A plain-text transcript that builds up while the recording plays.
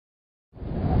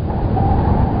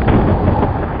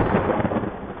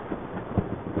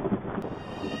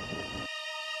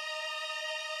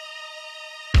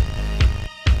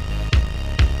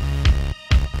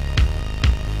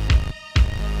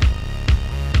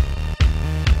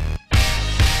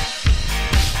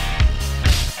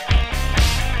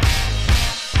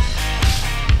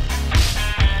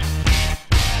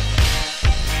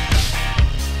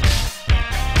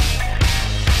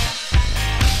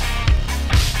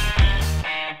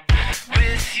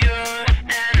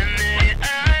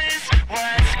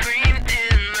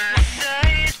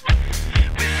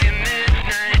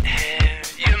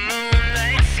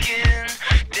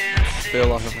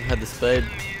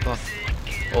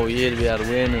all year to be able to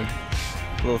win, and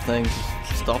little things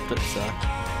stopped it. So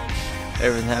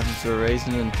everything happens for a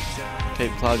reason, and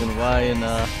keep plugging away, and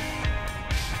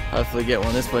hopefully get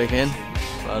one this weekend.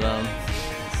 But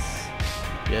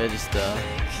yeah, just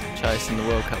chasing the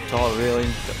World Cup title really.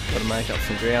 Got to make up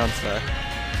some ground, so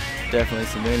definitely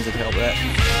some wins would help that.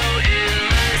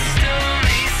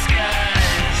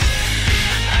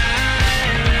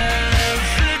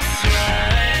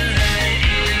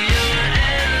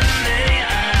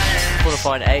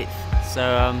 Qualified 8th,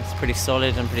 so it's pretty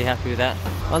solid. I'm pretty happy with that.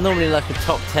 I'm normally like a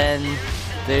top 10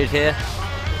 dude here,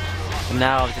 and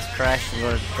now I've just crashed and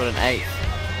got an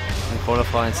 8th in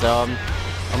qualifying, so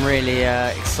I'm really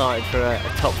excited for a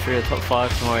top 3 or top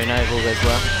 5 tomorrow, you know, if all goes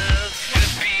well.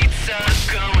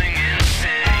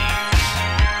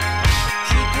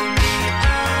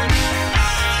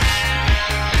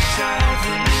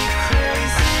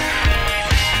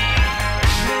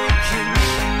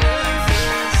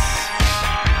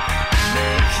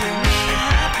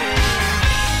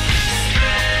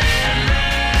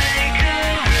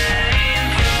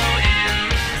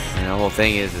 The whole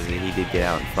thing is that he did get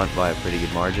out in front by a pretty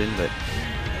good margin, but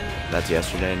that's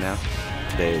yesterday now.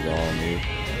 Today is all new.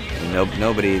 And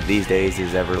nobody these days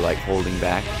is ever like holding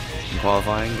back in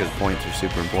qualifying, because points are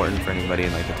super important for anybody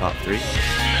in like the top 3.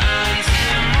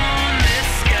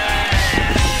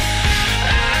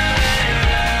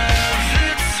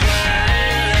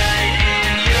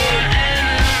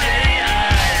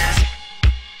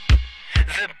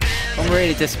 I'm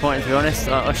really disappointed, to be honest.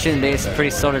 I shouldn't be. It's a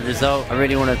pretty solid result. I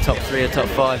really wanted a top 3 or top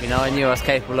 5, you know. I knew I was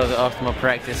capable of it after my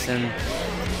practice and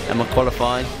my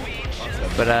qualifying,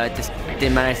 but I just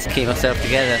didn't manage to keep myself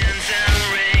together.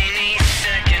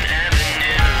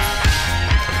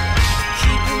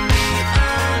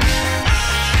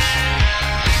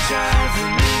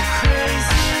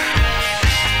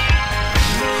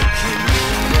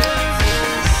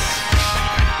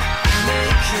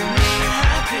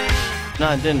 No,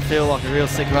 it didn't feel like a real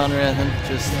sick run or anything.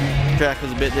 Just the track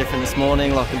was a bit different this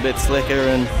morning, like a bit slicker,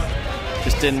 and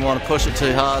just didn't want to push it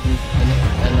too hard and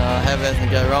have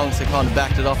anything go wrong, so kind of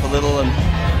backed it off a little, and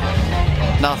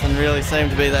nothing really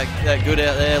seemed to be that good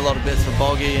out there. A lot of bits were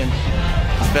boggy, and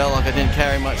just felt like I didn't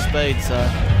carry much speed. So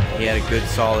he had a good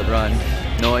solid run,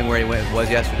 knowing where he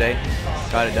was yesterday.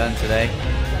 Got it done today.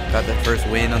 Got the first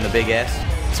win on the Big S.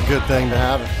 It's a good thing to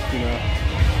have, you know,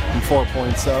 and 4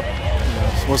 points up.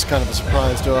 It was kind of a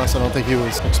surprise to us. I don't think he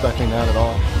was expecting that at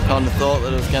all. Kind of thought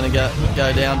that it was going to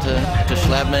go down to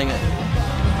Schlabming,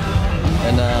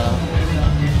 and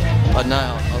I don't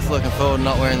know, I was looking forward to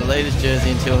not wearing the leaders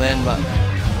jersey until then, but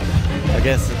I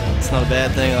guess it's not a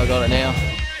bad thing. I got it now.